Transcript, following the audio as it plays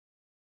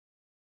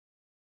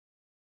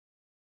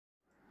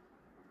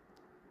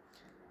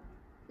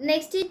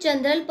Next is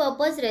general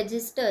purpose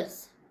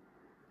registers.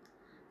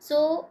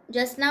 So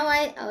just now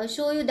I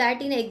show you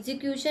that in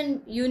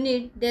execution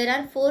unit there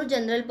are 4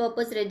 general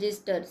purpose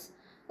registers.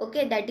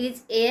 Okay, that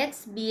is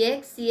AX,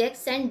 BX,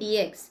 CX and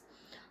DX.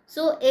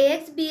 So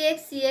AX,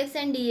 BX, CX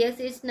and DX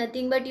is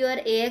nothing but your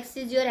AX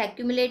is your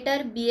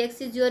accumulator,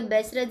 BX is your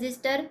base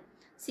register,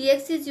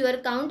 CX is your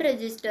count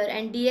register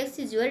and DX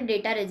is your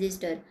data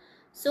register.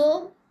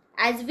 So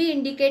as we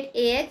indicate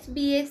AX,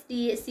 BX,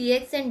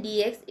 CX and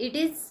DX, it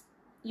is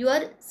your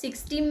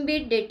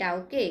 16-bit data.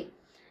 Okay,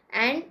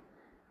 and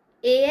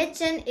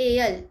AH and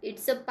AL,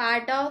 it's a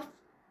part of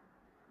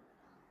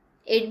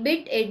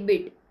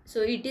 8-bit.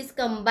 So it is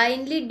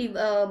combined.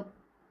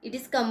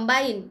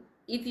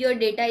 If your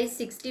data is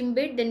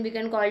 16-bit, then we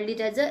can call it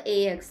as a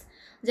AX.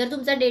 जर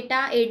तुमचा data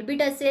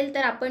 8-bit असेल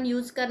तर आपण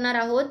use करणार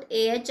आहोत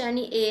AH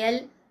आणि AL,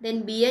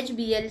 then BH,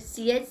 BL,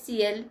 CH,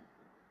 CL.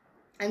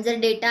 आणि जर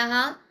डेटा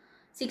हा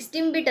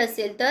 16-bit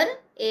असेल तर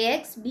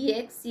AX,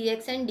 BX,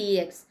 CX and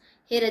DX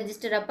hey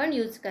register आपण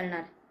यूज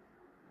करणार.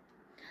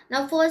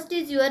 Now first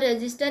is your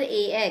register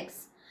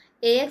AX.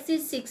 AX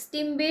is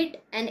 16-bit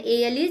and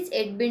AL is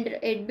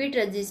 8-bit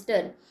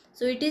register.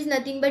 So it is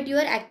nothing but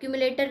your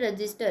accumulator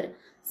register.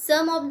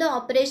 Some of the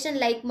operation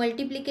like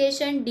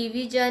multiplication,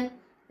 division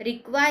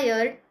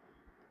required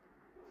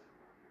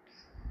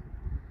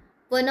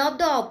one of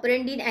the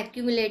operand in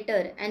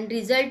accumulator and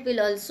result will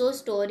also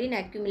store in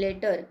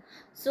accumulator.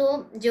 So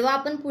जेव्हा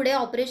आपण पुढे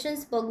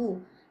operations बघू,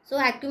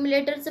 so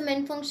accumulatorचं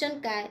main function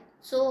काय?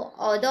 So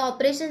the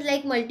operations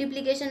like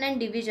multiplication and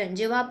division,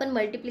 जेव्हा आपण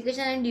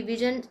multiplication and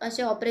division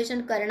असे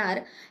operation करणार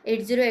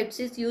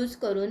 8086 use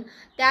करून,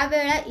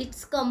 त्यावेळा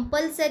it's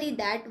compulsory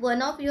that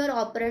one of your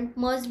ऑपरंट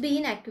must be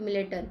in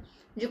ॲक्युम्युलेटर.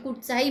 म्हणजे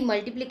कुठचाही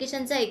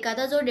मल्टिप्लिकेशनचा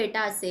एखादा जो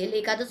डेटा असेल,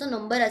 एखादा जो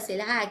नंबर असेल,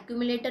 हा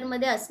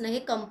ॲक्युम्युलेटरमध्ये असणं हे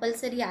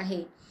कंपल्सरी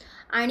आहे.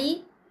 आणि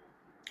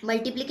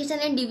मल्टिप्लिकेशन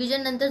अँड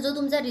डिव्हिजन नंतर जो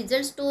तुमचा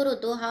रिझल्ट स्टोअर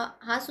होतो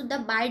हा सुद्धा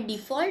बाय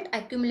डिफॉल्ट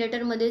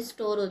ॲक्युम्युलेटरमध्ये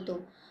स्टोअर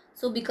होतो.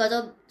 So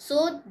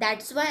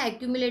that's why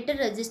accumulator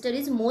register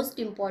is most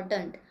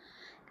important.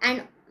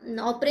 And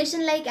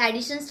operation like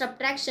addition,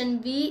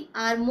 subtraction, we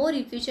are more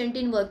efficient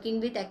in working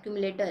with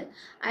accumulator.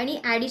 आणि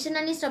addition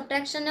आणि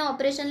subtraction या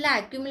ऑपरेशनला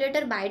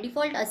accumulator by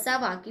default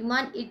असावा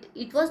किंवा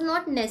it was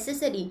not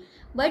necessary,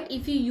 but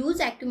if you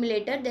use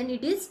accumulator then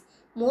it is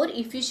more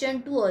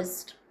efficient to us.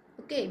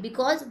 Okay,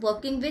 because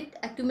working with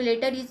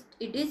accumulator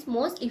is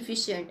most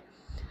efficient.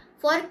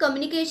 For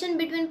communication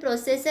between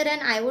processor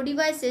and I/O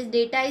devices,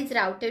 data is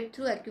routed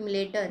through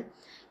accumulator.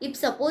 If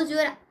suppose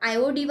your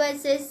I/O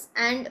devices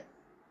and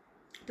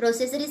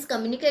processor is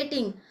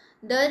communicating,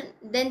 then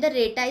the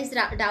data is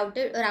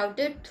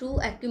routed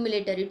through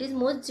accumulator. It is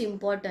most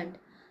important.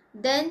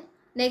 Then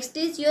next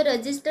is your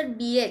register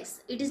BX.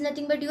 It is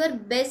nothing but your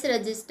base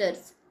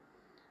registers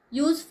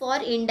used for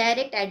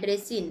indirect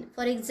addressing.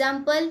 For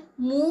example,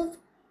 move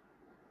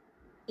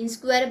in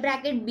square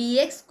bracket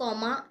BX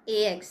comma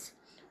AX.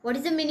 What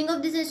is the meaning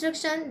of this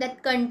instruction? That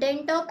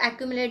content of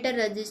accumulator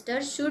register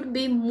should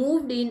be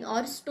moved in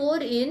or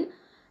stored in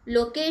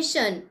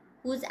location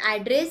whose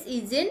address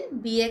is in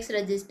BX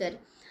register.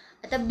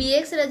 आता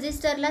BX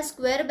रजिस्टरला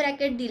square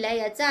bracket दिला,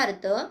 याचा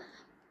earth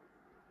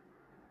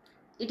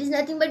it is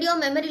nothing but your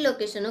memory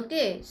location.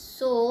 Okay,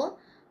 सो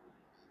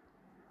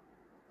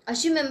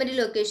अशी memory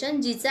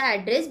location जिचा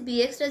address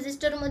BX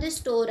रजिस्टरमध्ये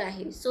store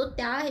आहे. सो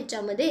त्या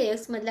ह्याच्यामध्ये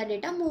AX मधला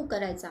data move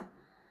करायचा.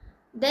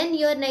 Then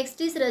your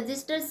next is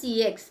register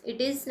CX. It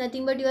is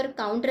nothing but your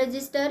count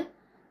register.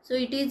 So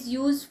it is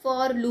used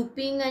for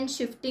looping and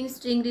shifting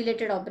string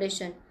related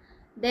operation.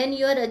 Then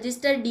your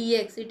register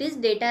DX. It is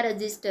data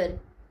register.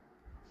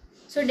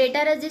 So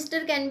data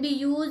register can be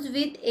used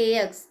with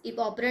AX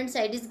if operand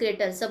size is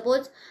greater.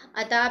 Suppose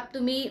आता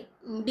तुम्ही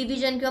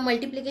division किंवा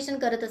multiplication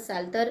करत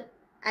असाल तर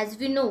as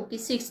we know की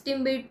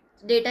 16-bit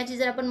डेटाची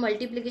जर आपण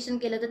मल्टिप्लिकेशन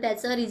केलं तर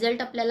त्याचा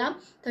रिझल्ट आपल्याला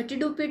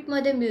 32-bit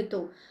मध्ये मिळतो.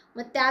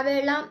 मग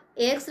त्यावेळेला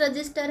AX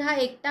रजिस्टर हा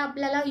एकटा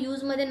आपल्याला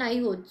यूजमध्ये नाही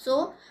होत. So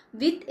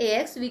with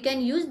AX we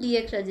can use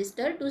DX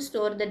register to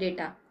store the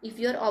data if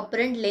your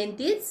ऑपरंट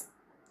length is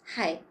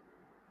hi.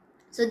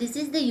 So this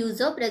is the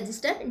use of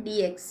register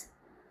DX.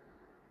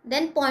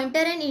 Then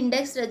pointer and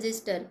index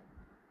register.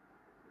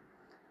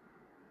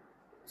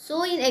 So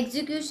in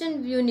execution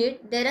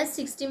unit there are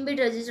 16-bit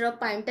register of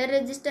pointer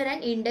register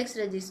and index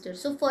register.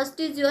 So first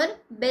is your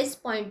base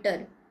pointer.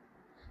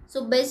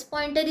 So base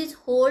pointer is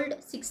hold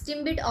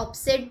 16-bit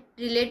offset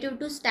relative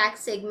to stack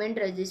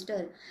segment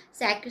register.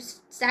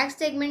 Stack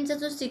segmentचा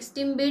जो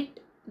 16-bit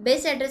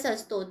base address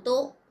असतो तो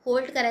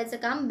hold करायचं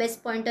काम base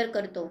pointer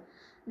करतो.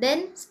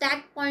 Then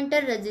stack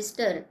pointer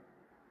register.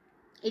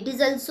 It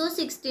is also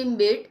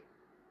 16-bit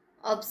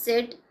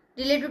offset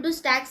related to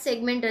stack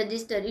segment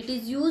register. It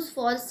is used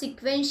for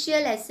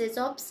sequential access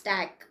of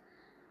stack.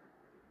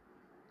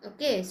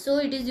 Okay, so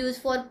it is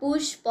used for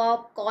push,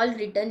 pop, call,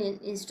 return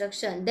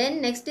instruction. Then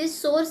next is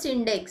source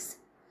index.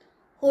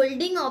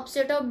 Holding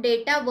offset of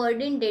data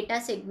word in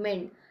data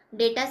segment.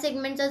 Data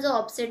segmentचा जो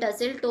offset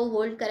असेल तो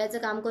hold करायचं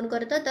काम कोण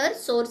करतं तर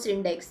source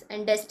index.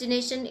 And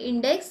destination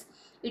index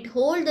it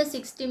holds the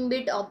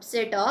 16-bit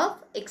offset of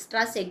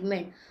extra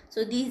segment.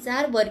 So these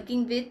are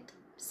working with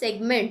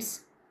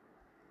segments.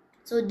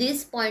 So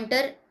this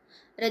pointer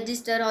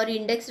register or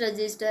index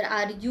register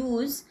are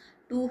used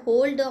to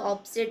hold the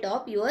offset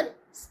of your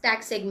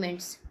stack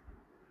segments.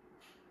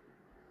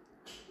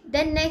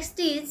 Then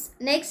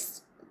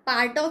next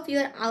part of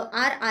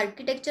our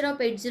architecture of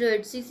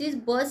 8086 is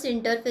bus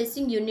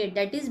interfacing unit,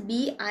 that is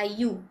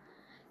BIU.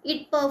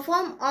 It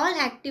perform all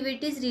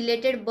activities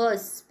related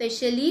bus,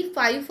 specially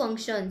 5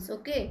 functions.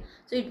 Okay,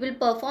 so it will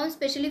perform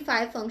specially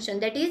 5 functions,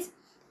 that is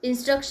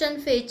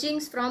instruction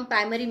fetchings from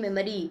primary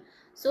memory.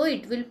 So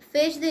it will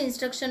fetch the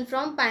instruction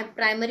from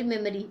primary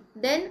memory,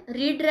 then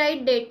read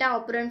write data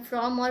operand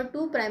from or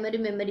to primary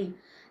memory.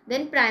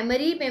 Then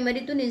primary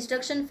मेमरीतून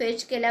instruction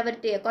fetch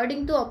केल्यावरती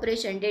according to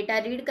operation data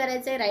read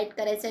करायचं आहे, right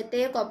करायचं आहे,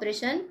 ते एक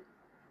operation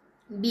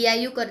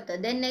BIU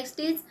करतं. Then next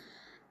is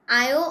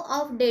IO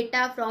of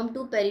data from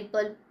to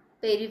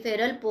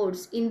peripheral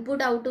ports.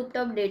 Input output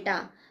of data,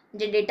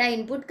 म्हणजे data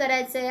input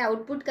करायचं आहे,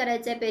 आउटपुट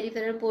करायचं आहे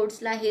पेरिफेरल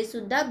पोर्ट्सला, हे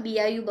सुद्धा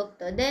BIU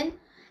बघतं. Then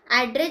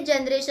address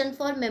generation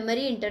for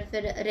memory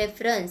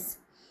reference,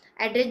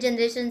 address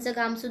जनरेशनचं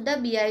काम सुद्धा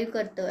BIU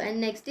करतं. And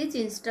next is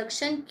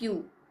instruction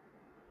Q.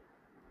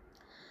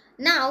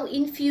 Now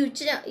in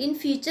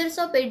features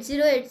of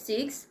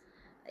 8086,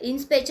 in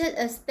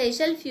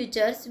special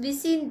features we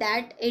seen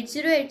that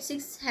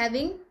 8086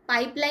 having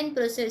pipeline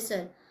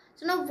processor.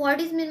 So now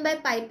what is meant by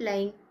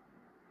pipeline?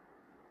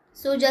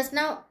 So just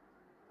now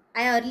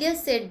I earlier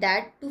said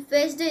that to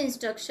fetch the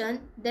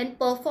instruction, then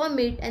perform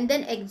it and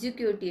then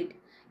execute it,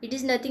 it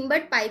is nothing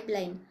but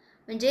pipeline.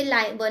 म्हणजे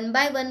 1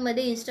 by 1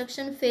 मध्ये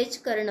instruction fetch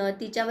करणं,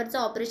 तिच्यावरचं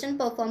operation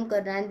perform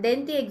करणं आणि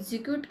then ती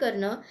execute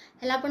करणं,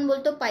 ह्याला आपण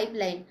बोलतो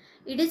pipeline.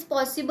 It is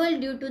possible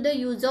due to the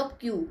use of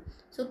Q.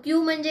 So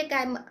Q म्हणजे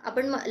काय,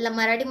 आपण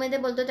मराठीमध्ये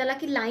बोलतो त्याला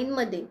की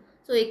लाईनमध्ये.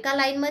 सो एका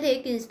लाईनमध्ये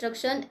एक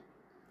इन्स्ट्रक्शन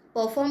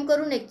परफॉर्म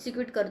करून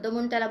एक्झिक्यूट करतो,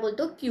 म्हणून त्याला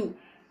बोलतो Q.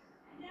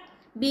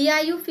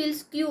 BIU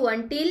फिल्स Q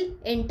until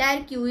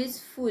entire Q is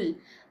full.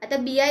 आता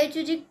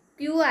BIUची जी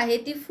क्यू आहे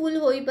ती फुल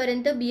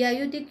होईपर्यंत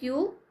BIU ती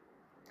क्यू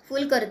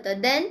फुल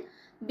करतं. Then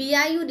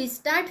BIU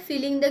restart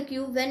filling the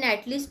Q when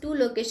at least 2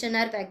 location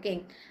are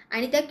vacant.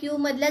 आणि त्या क्यू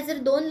मधल्या जर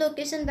 2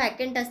 लोकेशन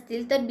वॅकेंट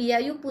असतील तर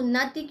BIU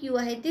पुन्हा ती क्यू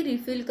आहे ती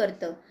रिफिल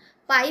करतं.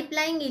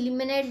 Pipeline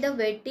eliminate the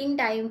waiting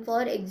time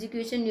for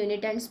execution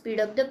unit and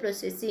speed of the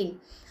processing.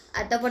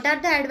 आता what are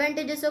the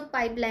advantages of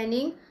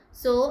पाईपलाईनिंग?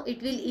 So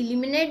it will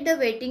eliminate the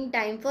waiting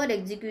time for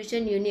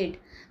execution unit.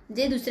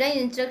 जे दुसऱ्या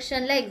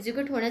इन्स्ट्रक्शनला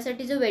execute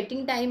होण्यासाठी जो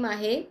waiting time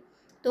आहे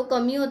तो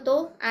कमी होतो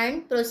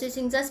and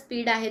प्रोसेसिंगचा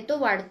speed आहे तो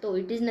वाढतो.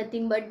 It is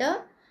nothing but the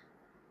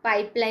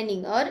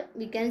pipelining और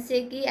वी कैन से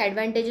की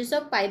advantages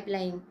of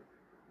pipeline.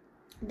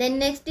 Then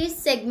next is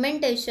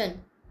segmentation.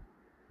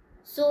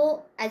 So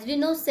as we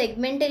know,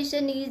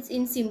 segmentation is,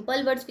 in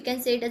simple words we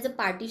can say it as a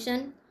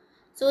partition.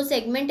 So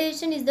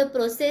segmentation is the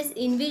process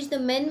in which the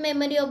main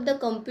memory of the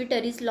computer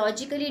is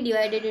logically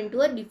divided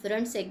into a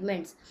different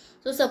segments.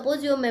 So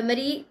suppose your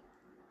memory,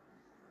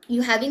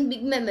 you having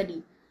big memory.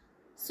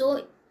 So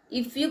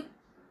if you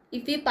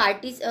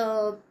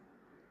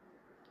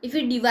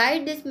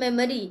divide this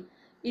memory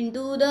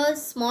into the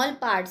small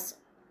parts,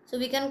 so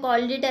we can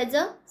call it as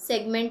a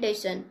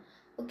segmentation.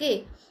 Okay.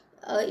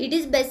 It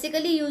is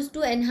basically used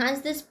to enhance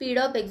the speed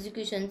of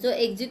execution. So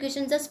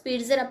executionचा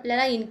speed जर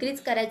आपल्याला increase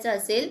करायचा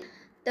असेल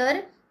तर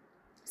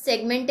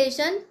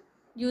segmentation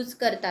use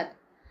करतात.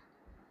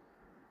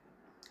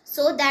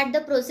 So that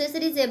the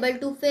processor is able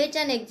to fetch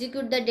and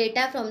execute the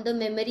data from the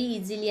memory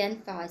easily and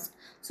fast.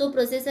 So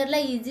प्रोसेसरला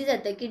easy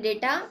जातं की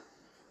data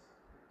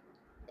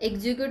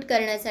execute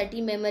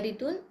करण्यासाठी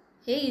मेमरीतून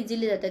हे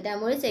easily जातं,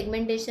 त्यामुळे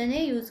सेगमेंटेशन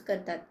हे यूज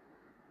करतात.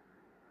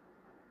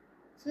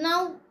 So now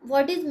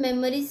what is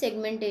memory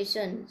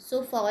segmentation? So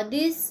for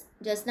this,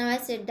 just now I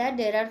said that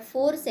there are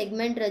 4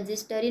 segment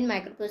register in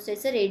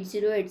microprocessor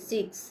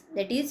 8086,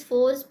 that is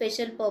 4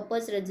 special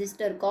purpose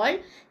register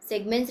called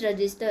segments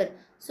register.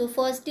 So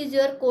first is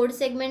your code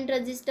segment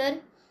register.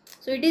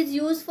 So it is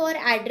used for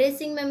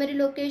addressing memory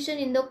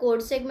location in the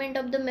code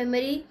segment of the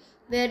memory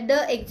where the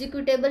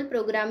executable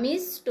program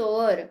is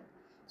stored.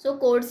 So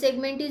code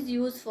segment is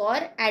used for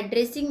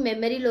addressing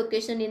memory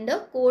location in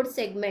the code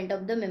segment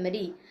of the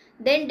memory.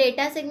 Then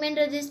data segment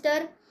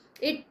register,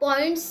 it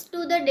points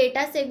to the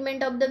data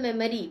segment of the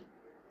memory.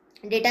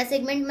 Data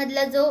segment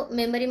मधला जो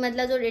memory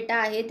मधला जो data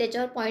आहे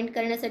त्याच्यावर point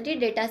करण्यासाठी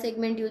data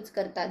segment use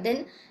करतात.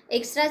 Then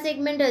extra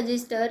segment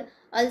register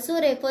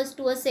also refers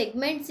to a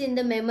segments in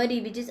the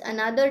memory which is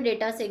another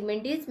data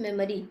segment is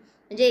memory.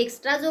 म्हणजे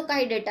extra जो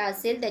काही डेटा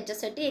असेल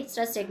त्याच्यासाठी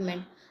extra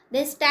segment.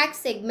 Then stack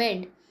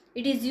segment,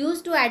 it is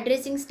used to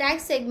addressing stack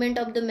segment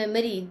of the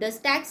memory. The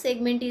stack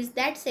segment is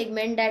that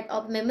segment that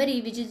of memory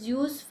which is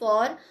used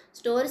for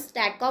store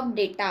stack of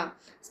data.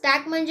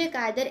 Stack म्हणजे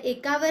काय, तर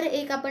एकावर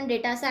एक आपण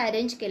data असा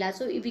arrange केला,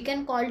 so we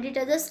can call it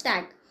as a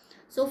stack.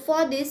 So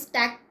for this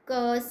stack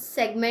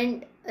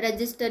segment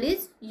register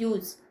is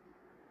used.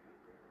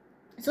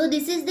 So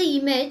this is the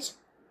image.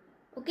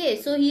 Okay,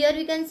 so here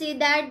we can see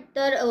that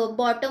the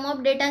bottom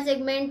of data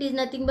segment is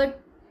nothing but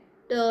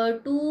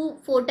 2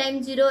 4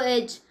 times 0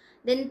 h,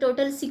 then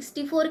total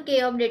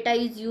 64k of data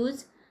is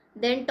used,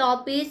 then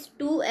top is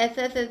 2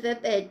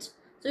 ffffh.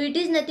 So it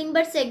is nothing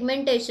but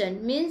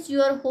segmentation, means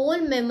your whole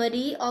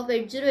memory of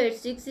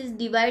 8086 is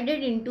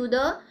divided into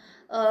the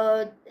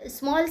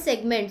small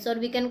segments, or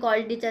we can call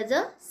it as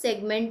a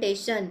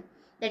segmentation.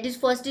 That is,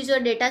 first is your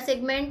data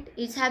segment,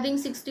 is having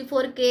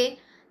 64k,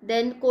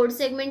 then code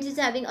segment is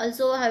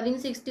also having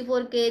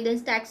 64k, then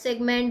stack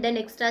segment, then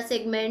extra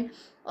segment,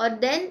 or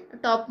then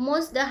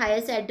topmost the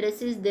highest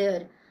address is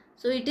there.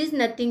 So it is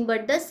nothing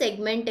but the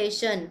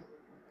segmentation.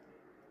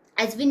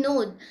 As we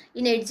know,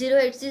 in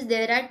 8086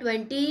 there are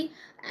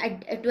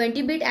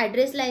 20 bit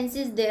address lines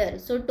is there,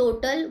 so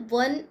total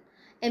 1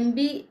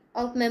 MB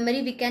of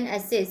memory we can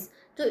access.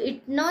 So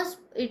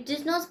it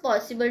is not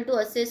possible to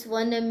access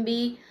 1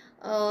 MB,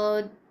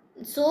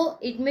 so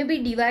it may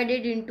be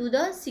divided into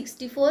the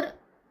 64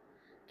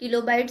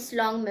 kilobytes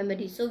long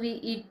memory. So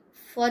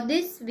for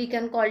this we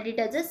can call it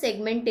as a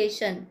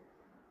segmentation.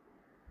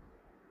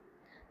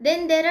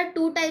 Then there are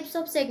two types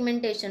of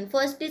segmentation.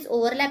 First is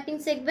overlapping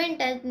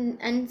segment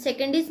and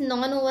second is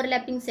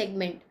non-overlapping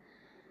segment.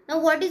 Now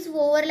what is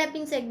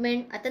overlapping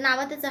segment? आता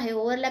नावातच आहे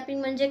overlapping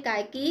म्हणजे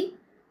काय की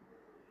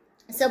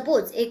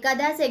suppose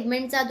एखाद्या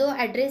सेगमेंटचा जो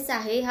address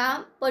आहे हा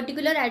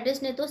particular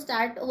ॲड्रेसने तो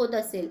स्टार्ट होत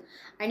असेल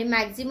आणि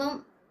मॅक्झिमम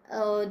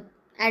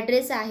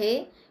ॲड्रेस आहे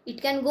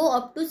it can go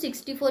up to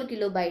 64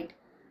 kilobyte.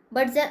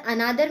 But जर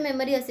अनादर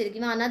मेमरी असेल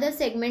किंवा अनादर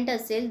सेगमेंट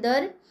असेल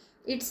तर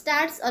it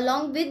starts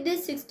along with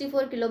this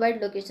 64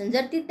 kilobyte location.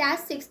 जर ती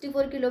त्याच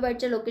 64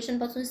 किलोबाईटच्या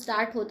लोकेशनपासून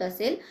स्टार्ट होत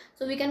असेल,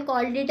 so we can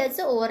call it as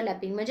a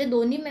overlapping. म्हणजे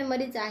दोन्ही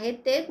मेमरीज आहेत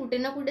ते कुठे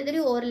ना कुठेतरी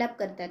ओव्हरलॅप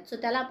करतात, सो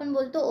त्याला आपण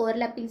बोलतो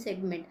ओव्हरलॅपिंग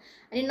सेगमेंट.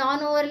 आणि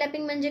नॉन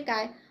ओव्हरलॅपिंग म्हणजे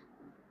काय,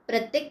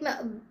 प्रत्येक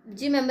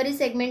जी मेमरी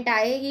सेगमेंट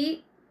आहे ही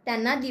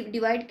त्यांना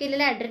डिवाइड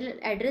केलेल्या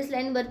ॲड्रेस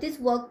लाईनवरतीच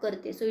वर्क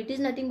करते. So it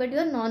is nothing but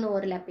your non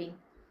overlapping.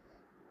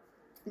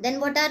 Then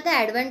what are the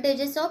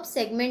advantages of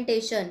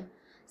segmentation?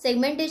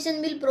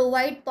 Segmentation will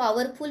provide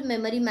powerful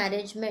memory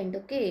management.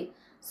 Okay,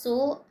 so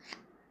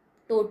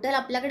total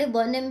आपल्याकडे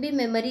 1 MB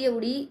memory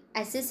एवढी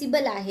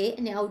accessible आहे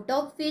आणि out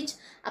of which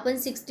आपण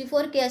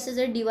 64K असं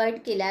जर divide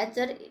केल्या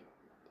तर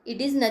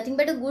it is nothing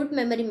but a good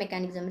memory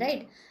mechanism,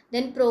 right.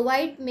 Then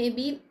provide may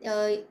be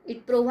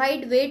it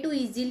provide way to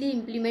easily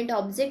implement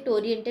object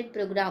oriented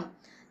program,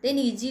 then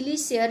easily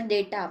share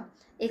data,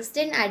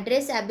 extend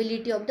address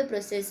ability of the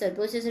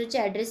प्रोसेसरची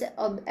address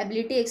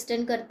ability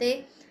extend करते.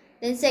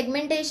 Then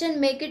segmentation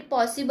make it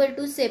possible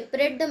to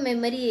separate the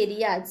memory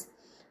areas.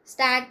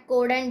 Stack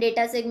code and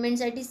data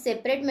सेगमेंटसाठी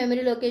separate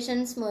memory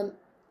locations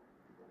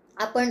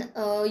आपण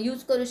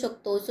use करू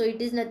शकतो. So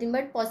it is nothing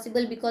but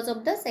possible because of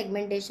the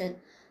segmentation.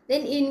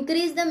 Then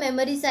increase the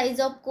memory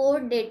size of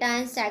code data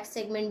and stack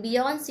segment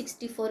beyond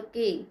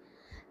 64K.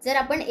 जर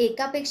आपण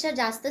एकापेक्षा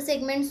जास्त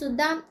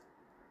सेगमेंटसुद्धा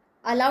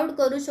allowed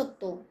करू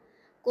शकतो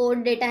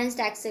code data and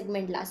stack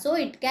सेगमेंटला, so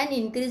it can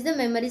increase the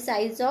memory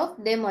size of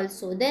them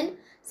also. Then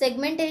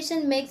segmentation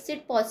makes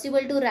it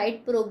possible to write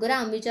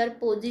program which are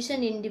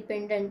position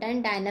independent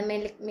and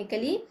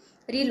dynamically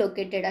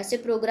relocated. असे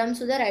programme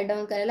सुद्धा right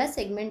down करायला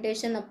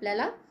segmentation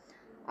आपल्याला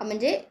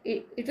म्हणजे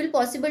it will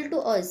possible to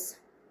us.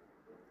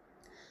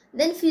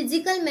 Then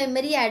physical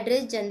memory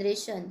address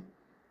generation.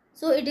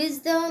 So it is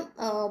the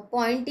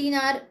point in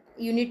are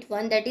unit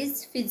 1, that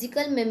is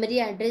physical memory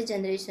address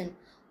generation.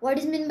 What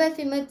is meant by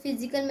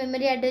physical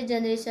memory address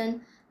generation?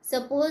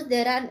 Suppose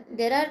there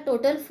are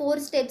total 4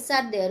 steps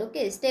are there.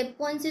 Okay, step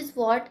 1 is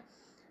what,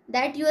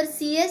 that your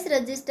CS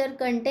register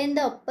contain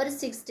the upper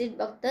 16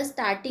 of the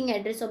starting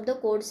address of the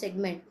code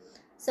segment.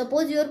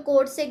 Suppose your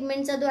code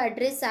segment चा जो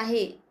address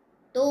आहे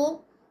तो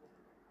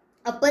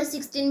upper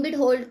 16 bit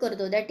hold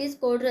करतो, that is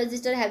code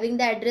register having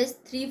the address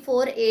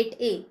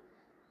 348A.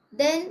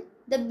 then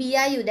the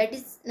BIU, that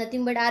is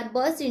nothing but our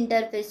bus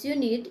interface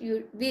unit,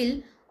 you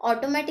will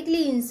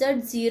automatically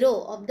insert 0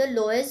 of the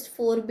lowest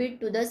 4 bit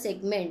to the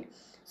segment.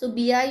 So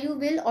BIU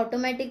will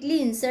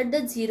automatically insert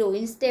the 0.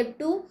 In step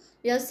 2,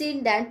 we have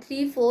seen that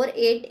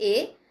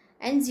 348A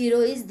and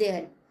 0 is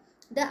there.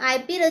 The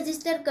IP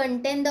register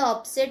contain the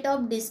offset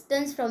of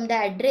distance from the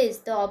address,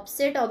 the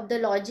offset of the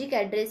logic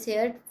address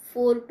here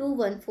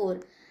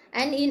 4214.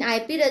 And in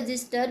IP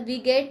register, we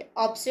get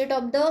offset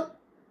of the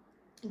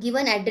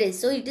given address.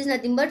 So it is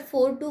nothing but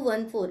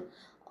 4214.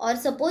 Or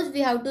suppose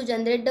we have to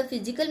generate the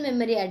physical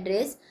memory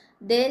address,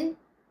 then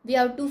we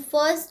have to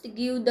first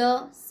give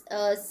the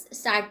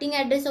starting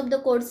address of the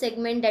code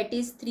segment, that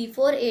is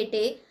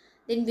 348A.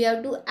 Then we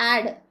have to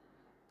add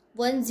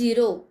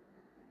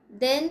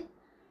 10.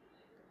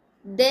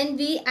 Then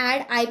we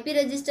add IP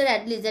register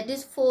address, that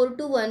is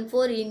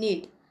 4214 in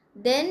it.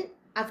 Then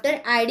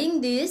after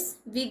adding this,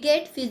 we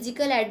get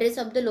physical address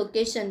of the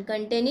location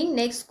containing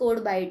next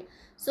code byte.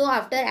 So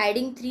after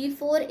adding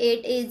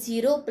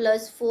 348A0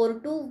 plus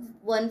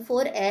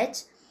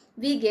 4214H,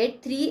 we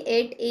get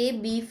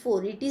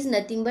 38AB4. It is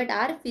nothing but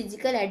our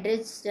physical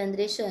address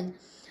generation.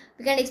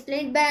 We can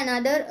explain it by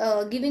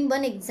another giving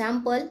one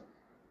example.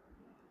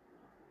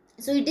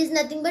 So it is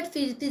nothing but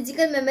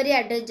physical memory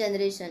address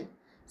generation.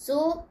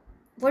 So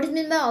what is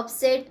meant by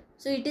offset?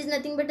 So it is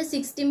nothing but a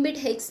 16-bit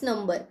hex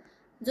number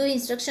जो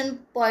instruction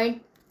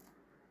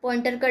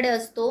pointer कडे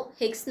असतो,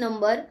 hex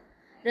number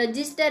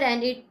register,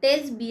 and it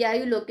tells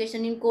BIU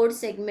location in code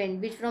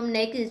segment which from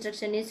next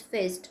instruction is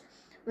fetched.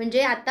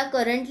 म्हणजे आता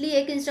currently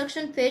एक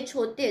instruction fetch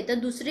होते तर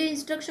दुसरी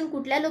instruction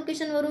कुठल्या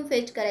लोकेशनवरून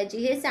फेच करायची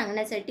हे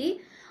सांगण्यासाठी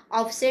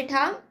ऑफसेट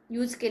हा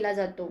यूज केला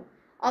जातो.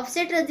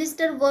 Offset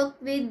register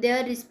work with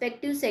their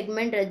respective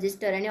segment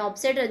register. आणि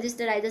ऑफसेट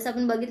रजिस्टर आहे जसं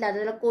आपण बघितलं आता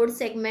त्याला code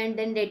segment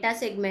then data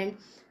segment.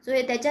 सो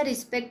हे त्याच्या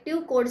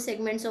रिस्पेक्टिव्ह कोड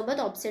सेगमेंटसोबत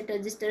ऑफसेट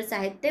रजिस्टर्स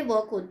आहेत ते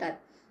वर्क होतात.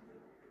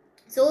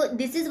 So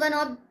this is one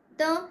of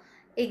the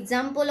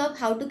example of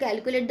how to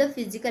calculate the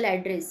physical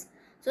address.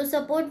 So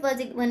suppose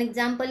one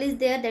example is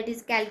there, that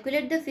is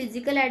calculate the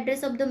physical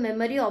address of the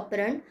memory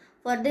operand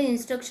for the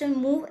instruction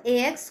move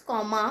AX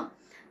comma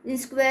in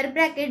square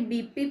bracket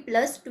BP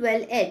plus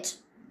 12H.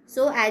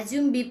 So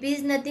assume BP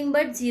is nothing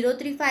but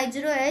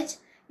 0350H.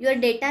 Your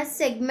data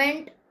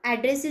segment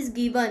address is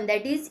given,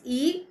 that is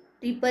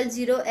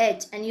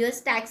E000H, and your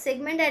stack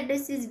segment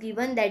address is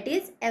given, that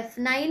is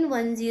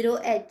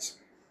F910H.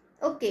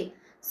 Okay,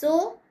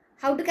 so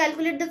how to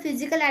calculate the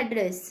physical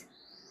address?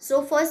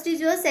 So first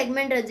is your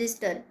segment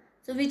register.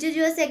 So which is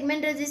your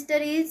segment register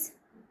is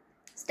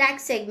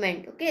stack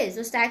segment. Okay,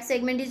 so stack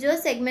segment is your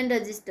segment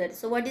register.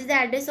 So what is the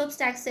address of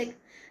stack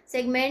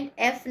segment?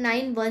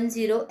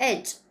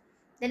 F910H.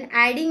 Then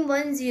adding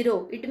 10,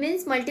 it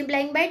means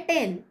multiplying by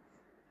 10.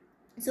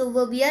 So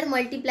we are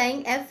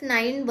multiplying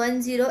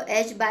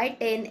F910H by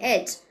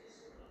 10H.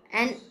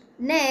 And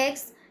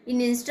next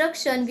in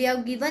instruction we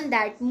have given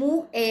that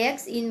move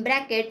AX in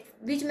bracket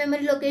which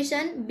memory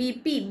location?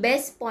 BP,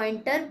 base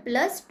pointer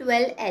plus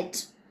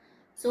 12H.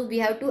 So we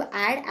have to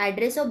add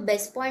address of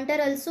base pointer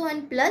also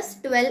and plus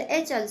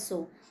 12H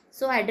also.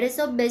 So address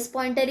of base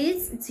pointer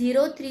is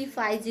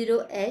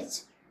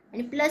 0350H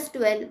and plus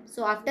 12.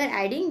 So after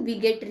adding we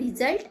get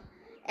result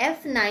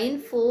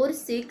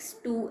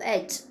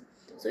F9462H.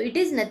 So it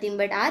is nothing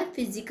but our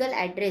physical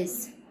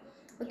address.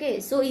 Okay,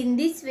 so in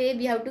this way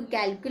we have to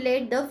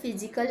calculate the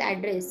physical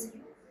address.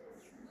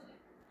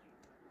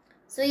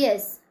 So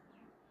yes,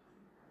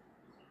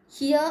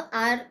 here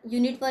our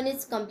unit 1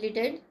 is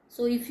completed.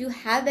 So if you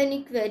have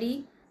any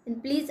query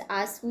then please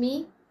ask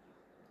me.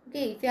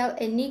 Okay, if you have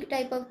any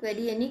type of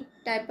query, any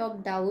type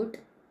of doubt,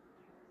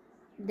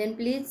 then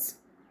please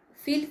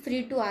feel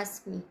free to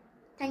ask me.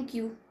 Thank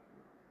you.